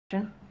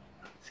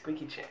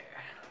Squeaky chair.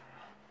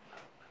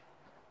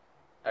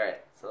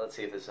 Alright, so let's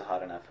see if this is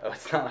hot enough. Oh,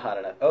 it's not hot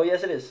enough. Oh,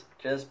 yes it is.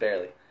 Just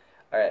barely.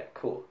 Alright,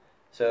 cool.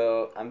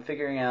 So I'm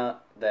figuring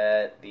out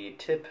that the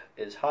tip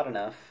is hot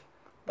enough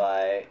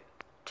by...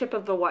 Tip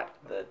of the what?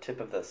 The tip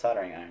of the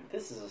soldering iron.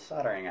 This is a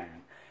soldering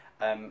iron.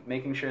 I'm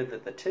making sure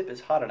that the tip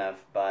is hot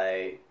enough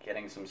by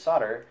getting some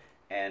solder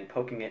and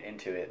poking it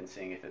into it and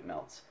seeing if it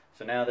melts.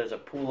 So now there's a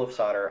pool of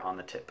solder on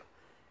the tip.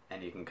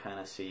 And you can kind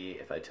of see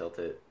if I tilt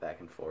it back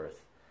and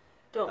forth.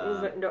 Don't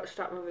move it. Don't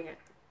stop moving it.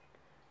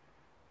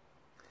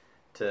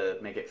 To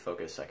make it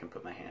focus, I can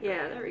put my hand.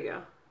 Yeah, there we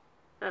go.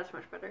 That's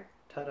much better.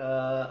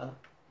 Ta-da!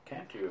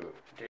 Can't you do